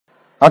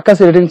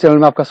आकाश editing channel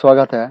में आपका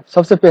स्वागत है।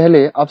 सबसे पहले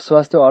आप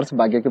स्वास्थ्य और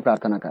भाग्य की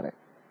प्रार्थना करें।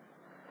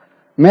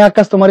 मैं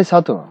आकाश तुम्हारे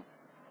साथ हूँ।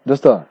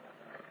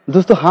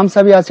 दोस्तों हम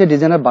सभी आज से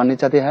डिजाइनर बनना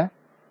चाहते हैं,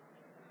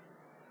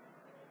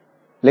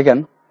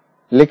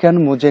 लेकिन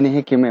मुझे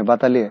नहीं कि मैं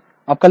बतालिए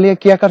आपका लिए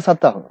क्या कर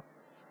सकता हो।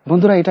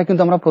 বন্ধুরা এটা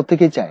কিন্তু আমরা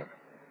প্রত্যেকেই চাই,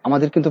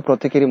 আমাদের কিন্তু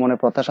প্রত্যেকেরই মনে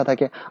প্রত্যাশা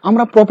থাকে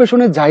আমরা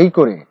প্রফেশনে যাই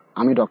করে,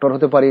 আমি ডক্টর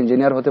হতে পারি,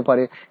 ইঞ্জিনিয়ার হতে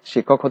পারি,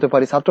 শিক্ষক হতে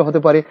পারি, ছাত্র হতে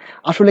পারি।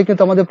 আসলে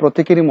কিন্তু আমাদের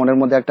প্রত্যেকেরই মনের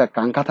মধ্যে একটা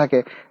কাঙ্ক্ষা থাকে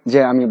যে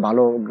আমি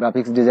ভালো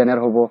গ্রাফিক্স ডিজাইনার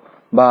হব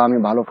বা আমি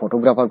ভালো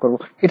ফটোগ্রাফার করব।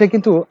 এটা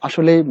কিন্তু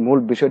আসলে মূল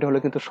বিষয়টা হলো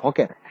কিন্তু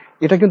শখের।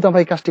 এটা কিন্তু আমরা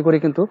এই কাজটি করি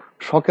কিন্তু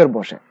শখের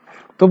বসে।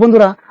 তো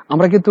বন্ধুরা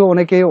আমরা কিন্তু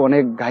অনেকে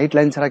অনেক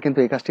গাইডলাইন ছাড়া কিন্তু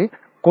এই কাজটি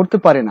করতে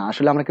পারি না,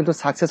 আসলে আমরা কিন্তু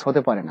সাকসেস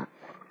হতে পারি না।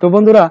 তো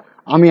বন্ধুরা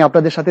আমি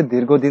আপনাদের সাথে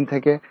দীর্ঘদিন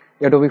থেকে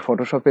অ্যাডোবি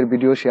ফটোশপের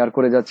ভিডিও শেয়ার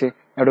করে যাচ্ছি,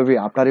 অ্যাডোবি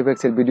আফটার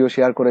ইফেক্টসের ভিডিও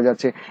শেয়ার করে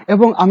যাচ্ছি,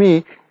 এবং আমি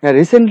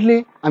রিসেন্টলি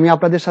আমি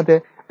আপনাদের সাথে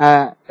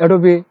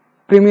অ্যাডোবি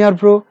প্রিমিয়ার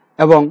প্রো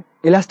এবং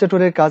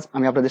ইলাস্ট্রেটরের কাজ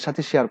আমি আপনাদের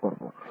সাথে শেয়ার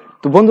করব।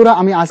 তো বন্ধুরা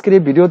আমি আজকের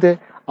এই ভিডিওতে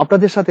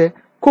আপনাদের সাথে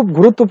খুব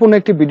গুরুত্বপূর্ণ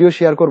একটি ভিডিও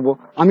শেয়ার করব।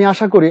 আমি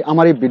আশা করি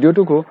আমার এই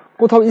ভিডিওটুকু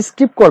কোথাও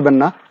স্কিপ করবেন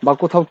না বা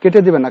কোথাও কেটে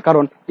দিবেন না,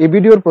 কারণ এই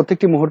ভিডিওর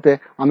প্রত্যেকটি মুহূর্তে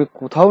আমি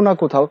কোথাও না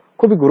কোথাও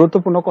খুবই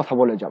গুরুত্বপূর্ণ কথা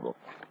বলে যাব।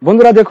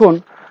 বন্ধুরা দেখুন,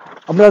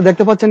 আপনারা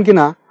দেখতে পাচ্ছেন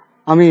কিনা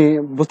আমি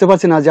বুঝতে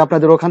পারছি না যে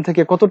আপনাদের ওখান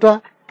থেকে কতটা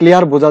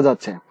ক্লিয়ার বোঝা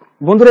যাচ্ছে।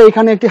 বন্ধুরা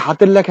এখানে একটি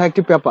হাতের লেখা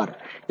একটি পেপার,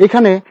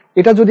 এখানে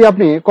এটা যদি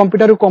আপনি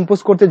কম্পিউটারে কম্পোজ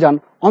করতে যান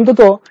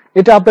অন্তত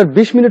এটা আপনার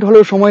 20 মিনিট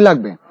হলেও সময়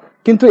লাগবে,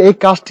 কিন্তু এই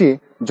কাজটি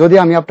যদি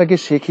আমি আপনাকে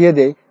শিখিয়ে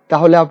দেই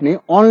তাহলে আপনি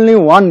অনলি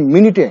 1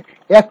 মিনিটে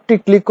একটি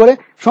ক্লিক করে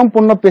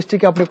সম্পূর্ণ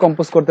পেজটিকে আপনি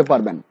কম্পোজ করতে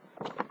পারবেন।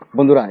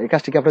 বন্ধুরা এই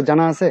কাজটি কি আপনার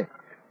জানা আছে?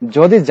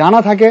 যদি জানা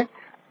থাকে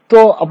তো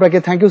আপনাকে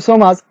থ্যাংক ইউ সো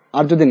মাচ,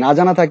 আর যদি না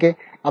জানা থাকে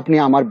আপনি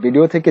আমার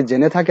ভিডিও থেকে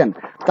জেনে থাকেন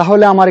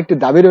তাহলে আমার একটি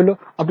দাবি রইল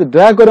আপনি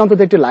দয়া করে অন্তত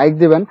একটি লাইক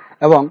দিবেন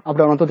এবং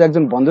আপনার অন্তত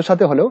একজন বন্ধুর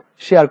সাথে হলেও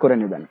শেয়ার করে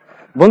নেবেন।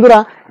 বন্ধুরা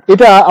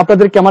এটা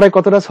আপনাদের ক্যামেরায়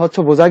কতটা স্বচ্ছ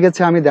বোঝা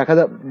গেছে আমি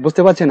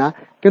বুঝতে পারছি না,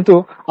 কিন্তু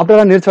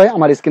আপনারা নিশ্চয়ই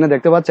আমার স্ক্রিনে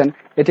দেখতে পাচ্ছেন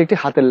এটি একটি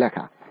হাতের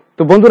লেখা।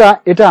 তো বন্ধুরা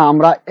এটা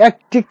আমরা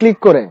একটি ক্লিক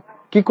করে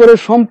কি করে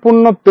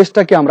সম্পূর্ণ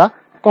পেজটাকে আমরা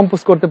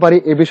কম্পোজ করতে পারি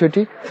এই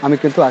বিষয়টি আমি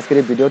কিন্তু আজকের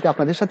এই ভিডিওতে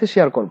আপনাদের সাথে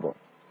শেয়ার করব।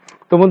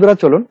 তো বন্ধুরা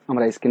চলুন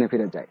আমরা স্ক্রিনে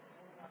ফিরে যাই।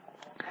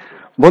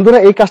 বন্ধুরা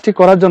এই কাজটি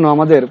করার জন্য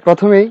আমাদের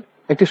প্রথমেই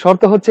একটি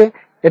শর্ত হচ্ছে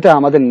এটা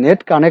আমাদের নেট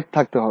কানেক্ট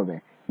থাকতে হবে।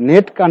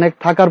 নেট কানেক্ট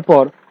থাকার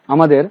পর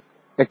আমাদের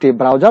একটি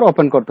ব্রাউজার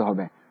ওপেন করতে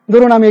হবে।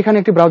 ধরুন আমি এখানে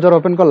একটি ব্রাউজার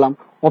ওপেন করলাম,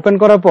 ওপেন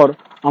করার পর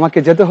আমাকে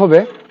যেতে হবে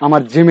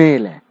আমার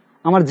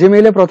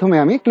জিমেইলে প্রথমে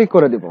আমি ক্লিক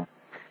করে দিব।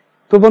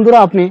 তো বন্ধুরা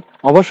আপনি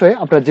অবশ্যই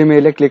আপনার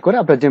জিমেইলে ক্লিক করে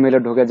আপনার জিমেইলে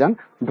ঢুকে যান।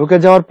 ঢুকে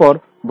যাওয়ার পর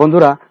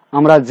বন্ধুরা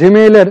আমরা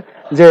জিমেইলের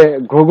যে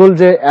গুগল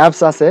যে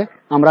অ্যাপস আছে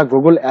আমরা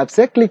গুগল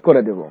অ্যাপসে ক্লিক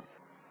করে দেব।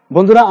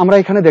 বন্ধুরা আমরা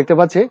এখানে দেখতে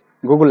পাচ্ছি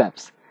গুগল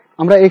অ্যাপস,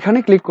 আমরা এখানে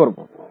ক্লিক করব।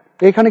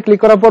 এখানে ক্লিক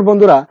করার পর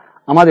বন্ধুরা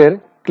আমাদের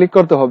ক্লিক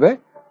করতে হবে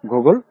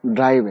গুগল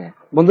ড্রাইভে।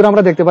 বন্ধুরা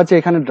আমরা দেখতে পাচ্ছি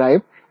এখানে ড্রাইভ,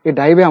 এই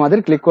ড্রাইভে আমাদের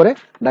ক্লিক করে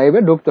ড্রাইভে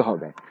ঢুকতে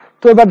হবে।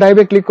 তো এবার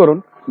ড্রাইভে ক্লিক করুন।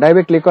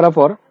 ড্রাইভে ক্লিক করার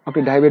পর আপনি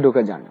ড্রাইভে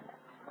ঢুকে যান।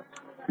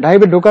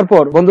 ড্রাইভে ঢোকার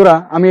পর বন্ধুরা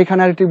আমি এখানে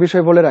আরেকটি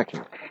বিষয় বলে রাখি,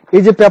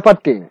 এই যে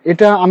পেপারটি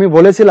এটা আমি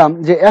বলেছিলাম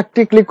যে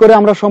একটি ক্লিক করে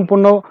আমরা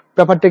সম্পূর্ণ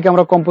পেপারটিকে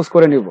আমরা কম্পোজ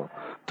করে নিব।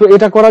 তো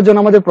এটা করার জন্য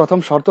আমাদের প্রথম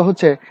শর্ত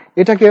হচ্ছে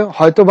এটাকে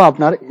হয়তোবা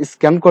আপনার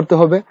স্ক্যান করতে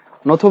হবে,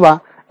 নতুবা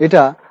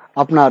এটা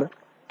আপনার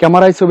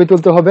ক্যামেরায় ছবি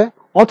তুলতে হবে,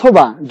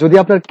 অথবা যদি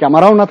আপনার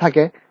ক্যামেরাও না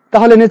থাকে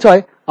তাহলে নিশ্চয়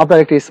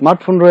আপনার একটি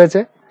স্মার্টফোন রয়েছে,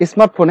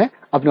 স্মার্টফোনে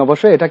আপনি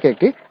অবশ্যই এটাকে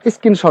একটি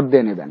স্ক্রিনশট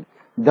দিয়ে নেবেন।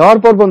 দেওয়ার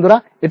পর বন্ধুরা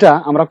এটা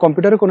আমরা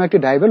কম্পিউটারে কোনো একটি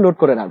ড্রাইভে লোড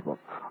করে রাখবো।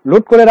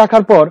 লোড করে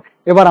রাখার পর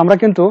এবার আমরা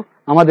কিন্তু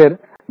আমাদের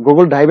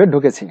গুগল ড্রাইভে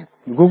ঢুকেছি।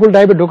 গুগল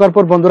ড্রাইভে ঢোকার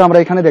পর বন্ধুরা আমরা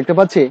এখানে দেখতে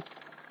পাচ্ছি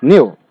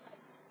নিউ,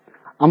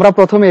 আমরা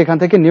প্রথমে এখান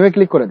থেকে নিউ এ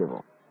ক্লিক করে দেব।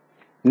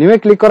 নিউ এ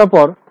ক্লিক করার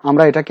পর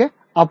আমরা এটাকে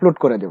আপলোড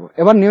করে দেব।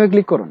 এবার নিউ এ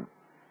ক্লিক করুন।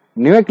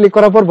 নিউ এ ক্লিক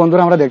করার পর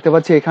বন্ধুরা আমরা দেখতে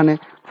পাচ্ছি এখানে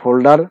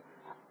folder,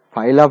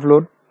 file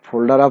upload,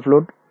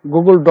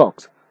 Google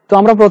docs. তো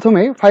আমরা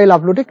প্রথমে ফাইল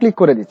আপলোডে ক্লিক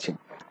করে দিচ্ছি।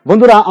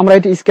 বন্ধুরা আমরা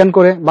এটি স্ক্যান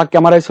করে বা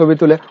ক্যামেরায় ছবি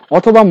তুলে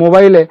অথবা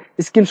মোবাইলে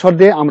স্ক্রিনশট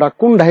দিয়ে আমরা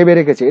কোন ড্রাইভে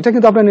রেখেছি এটা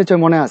কিন্তু আপনার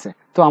নিশ্চয়ই মনে আছে।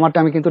 তো আমারটা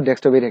আমি কিন্তু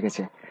ডেস্কটপে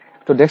রেখেছি।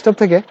 তো ডেস্কটপ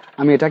থেকে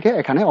আমি এটাকে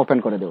এখানে ওপেন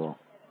করে দেব।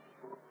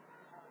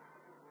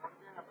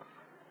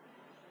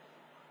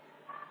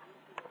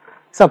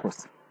 সাপোজ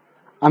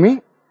আমি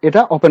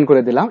এটা ওপেন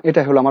করে দিলাম, এটা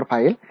হলো আমার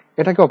ফাইল।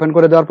 এটাকে ওপেন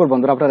করে দেওয়ার পর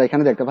বন্ধুরা আপনারা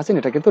এখানে দেখতে পাচ্ছেন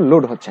এটা কিন্তু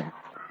লোড হচ্ছে।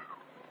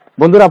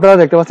 বন্ধুরা আপনারা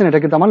দেখতে পাচ্ছেন এটা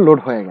কিন্তু আমার লোড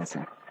হয়ে গেছে।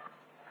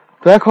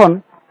 তো এখন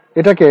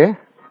এটাকে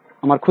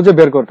আমার খুঁজে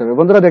বের করতে হবে।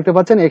 বন্ধুরা দেখতে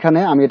পাচ্ছেন এখানে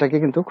আমি এটাকে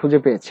কিন্তু খুঁজে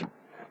পেয়েছি।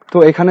 তো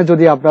এখানে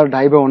যদি আপনার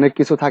ড্রাইভে অনেক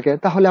কিছু থাকে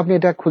তাহলে আপনি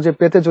এটা খুঁজে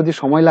পেতে যদি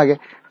সময় লাগে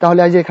তাহলে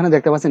এই যে এখানে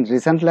দেখতে পাচ্ছেন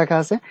রিসেন্ট লেখা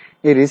আছে,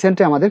 এই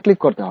রিসেন্টে আমাদের ক্লিক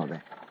করতে হবে।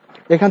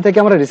 এখান থেকে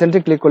আমরা রিসেন্টে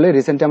ক্লিক করলে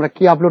রিসেন্টে আমরা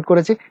কি আপলোড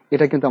করেছি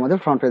এটা কিন্তু আমাদের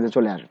ফ্রন্ট পেজে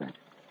চলে আসবে।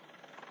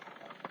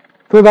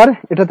 তো এবার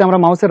এটাতে আমরা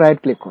মাউসের রাইট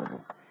ক্লিক করব।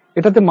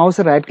 এটাতে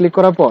মাউসের রাইট ক্লিক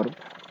করার পর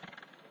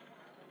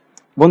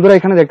বন্ধুরা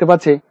এখানে দেখতে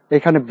পাচ্ছি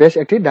এখানে বেশ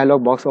একটি ডায়লগ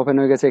বক্স ওপেন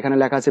হয়ে গেছে। এখানে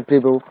লেখা আছে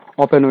প্রিভিউ,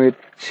 ওপেন উইথ,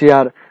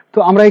 শেয়ার। তো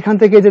আমরা এখান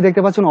থেকে যে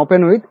দেখতে পাচ্ছেন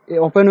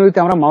ওপেন উইথে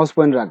আমরা মাউস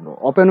পয়েন্ট রাখবো।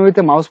 ওপেন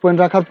উইথে মাউস পয়েন্ট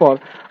রাখার পর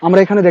আমরা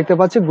এখানে দেখতে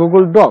পাচ্ছি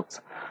গুগল ডক্স।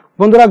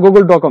 বন্ধুরা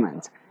গুগল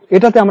ডকুমেন্টস,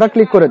 এটাতে আমরা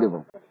ক্লিক করে দেব।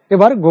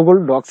 এবার গুগল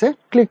ডক্সে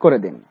ক্লিক করে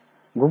দিন।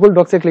 গুগল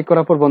ডক্সে ক্লিক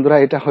করার পর বন্ধুরা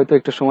এটা হয়তো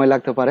একটু সময়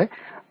লাগতে পারে,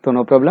 তো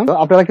নো প্রবলেম।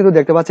 আপনারা কিন্তু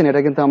দেখতে পাচ্ছেন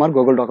এটা কিন্তু আমার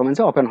গুগল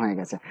ডকুমেন্টসে ওপেন হয়ে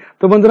গেছে।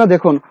 তো বন্ধুরা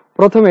দেখুন,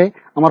 প্রথমে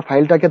আমার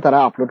ফাইলটাকে তারা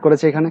আপলোড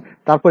করেছে এখানে,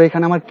 তারপর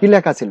এখানে আমার কি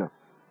লেখা ছিল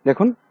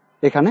দেখুন,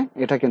 এখানে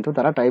এটা কিন্তু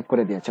তারা টাইপ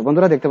করে দিয়েছে।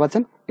 বন্ধুরা দেখতে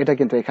পাচ্ছেন এটা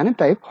কিন্তু এখানে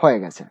টাইপ হয়ে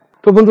গেছে।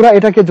 তো বন্ধুরা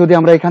এটাকে যদি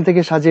আমরা এখান থেকে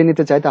সাজিয়ে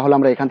নিতে চাই তাহলে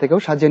আমরা এখান থেকেও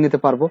সাজিয়ে নিতে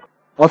পারবো,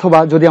 অথবা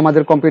যদি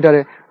আমাদের কম্পিউটারে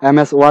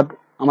MS ওয়ার্ড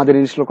আমাদের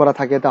ইনস্টল করা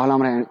থাকে তাহলে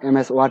আমরা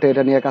MS ওয়ার্ডে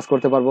এটা নিয়ে কাজ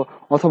করতে পারবো,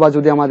 অথবা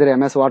যদি আমাদের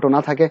MS ওয়ার্ডও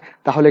না থাকে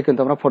তাহলে কিন্তু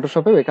আমরা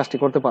ফটোশপেও এই কাজটি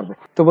করতে পারবো।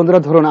 তো বন্ধুরা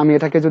ধরুন আমি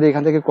এটাকে যদি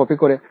এখান থেকে কপি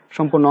করে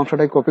সম্পূর্ণ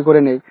অংশটাই কপি করে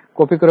নেই,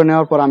 কপি করে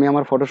নেওয়ার পর আমি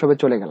আমার ফটোশপে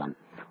চলে গেলাম।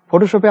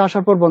 ফটোশপে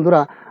আসার পর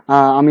বন্ধুরা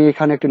আমি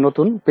এখানে একটি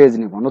নতুন পেজ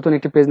নিব। নতুন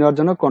একটি পেজ নেওয়ার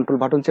জন্য কন্ট্রোল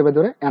বাটন চেপে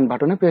ধরে এন্ড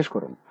বাটনে প্রেস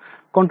করুন।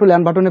 কন্ট্রোল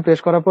এন্ড বাটনে প্রেস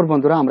করার পর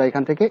বন্ধুরা আমরা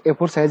এখান থেকে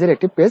A4 সাইজের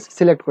একটি পেজ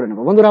সিলেক্ট করে নেব।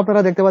 বন্ধুরা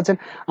আপনারা দেখতে পাচ্ছেন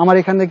আমার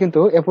এখানে কিন্তু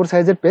A4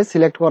 সাইজের পেজ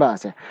সিলেক্ট করা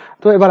আছে।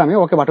 তো এবার আমি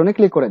ওকে বাটনে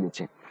ক্লিক করে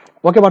দিচ্ছি।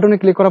 ওকে বাটনে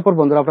ক্লিক করার পর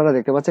বন্ধুরা আপনারা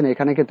দেখতে পাচ্ছেন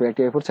এখানে কিন্তু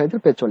একটি A4 সাইজের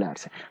পেজ চলে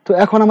আসছে। তো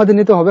এখন আমাদের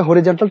নিতে হবে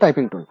হরিজন্টাল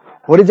টাইপিং টুল।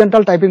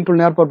 হরিজন্টাল টাইপিং টুল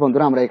নেওয়ার পর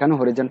বন্ধুরা আমরা এখানে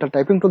হরিজন্টাল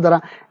টাইপিং টুল দ্বারা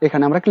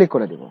এখানে আমরা ক্লিক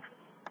করে দিব।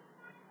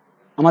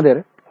 আমাদের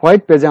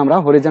হোয়াইট পেজে আমরা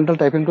হরিজন্টাল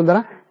টাইপিং টুল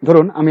দ্বারা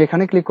ধরুন আমি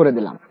এখানে ক্লিক করে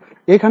দিলাম।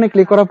 এখানে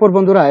ক্লিক করার পর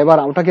বন্ধুরা এবার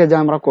ওটাকে যে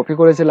আমরা কপি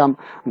করেছিলাম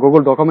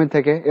গুগল ডকুমেন্ট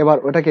থেকে, এবার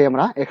ওটাকে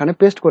আমরা এখানে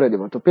পেস্ট করে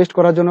দিব। তো পেস্ট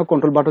করার জন্য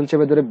কন্ট্রোল বাটন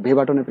চেপে ধরে ভি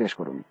বাটনে প্রেস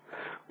করুন।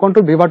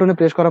 কন্ট্রোল ভি বাটনে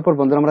প্রেস করার পর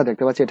বন্ধুরা আমরা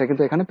দেখতে পাচ্ছি এটা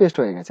কিন্তু এখানে পেস্ট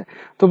হয়ে গেছে।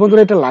 তো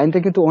বন্ধুরা এটা লাইনটা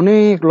কিন্তু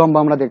অনেক লম্বা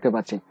আমরা দেখতে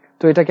পাচ্ছি,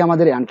 তো এটাকে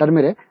আমাদের এন্টার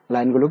মেরে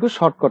লাইনগুলোকে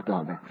শর্ট করতে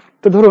হবে।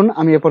 তো ধরুন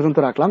আমি এ পর্যন্ত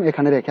রাখলাম,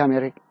 এখানে রেখে আমি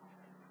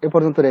এ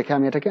পর্যন্ত রেখে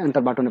আমি এটাকে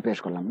এন্টার বাটনে প্রেস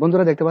করলাম।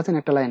 বন্ধুরা দেখতে পাচ্ছেন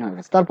একটা লাইন হয়ে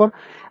গেছে। তারপর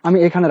আমি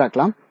এখানে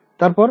রাখলাম,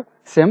 তারপর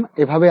সেম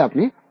এভাবে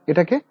আপনি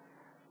এটাকে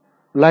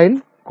লাইন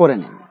করে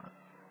নিন।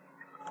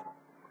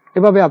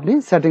 এভাবে আপনি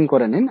সেটিং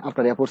করে নিন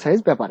আপনার A4 সাইজ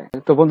পেপারে।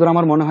 তো বন্ধুরা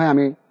আমার মনে হয়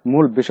আমি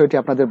মূল বিষয়টি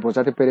আপনাদের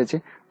বোঝাতে পেরেছি।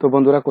 তো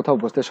বন্ধুরা কোথাও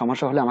বুঝতে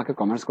সমস্যা হলে আমাকে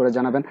কমেন্টস করে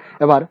জানাবেন।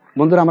 এবার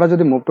বন্ধুরা আমরা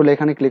যদি মুভ টুল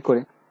এখানে ক্লিক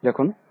করি,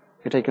 দেখুন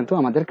এটাই কিন্তু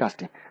আমাদের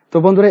কাজটি। তো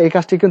বন্ধুরা এই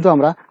কাজটি কিন্তু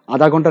আমরা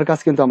আধা ঘন্টার কাজ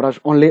কিন্তু আমরা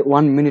অনলি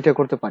 1 মিনিটে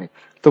করতে পারি।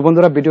 তো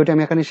বন্ধুরা ভিডিওটি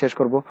আমি এখানে শেষ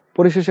করব।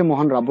 পরিশেষে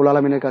মহান রাব্বুল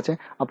আলামিনের কাছে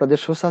আপনাদের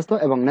সুস্বাস্থ্য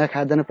এবং নেক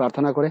হায়াত দানের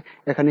প্রার্থনা করে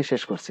এখানেই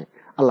শেষ করছি।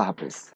 আল্লাহ হাফেজ।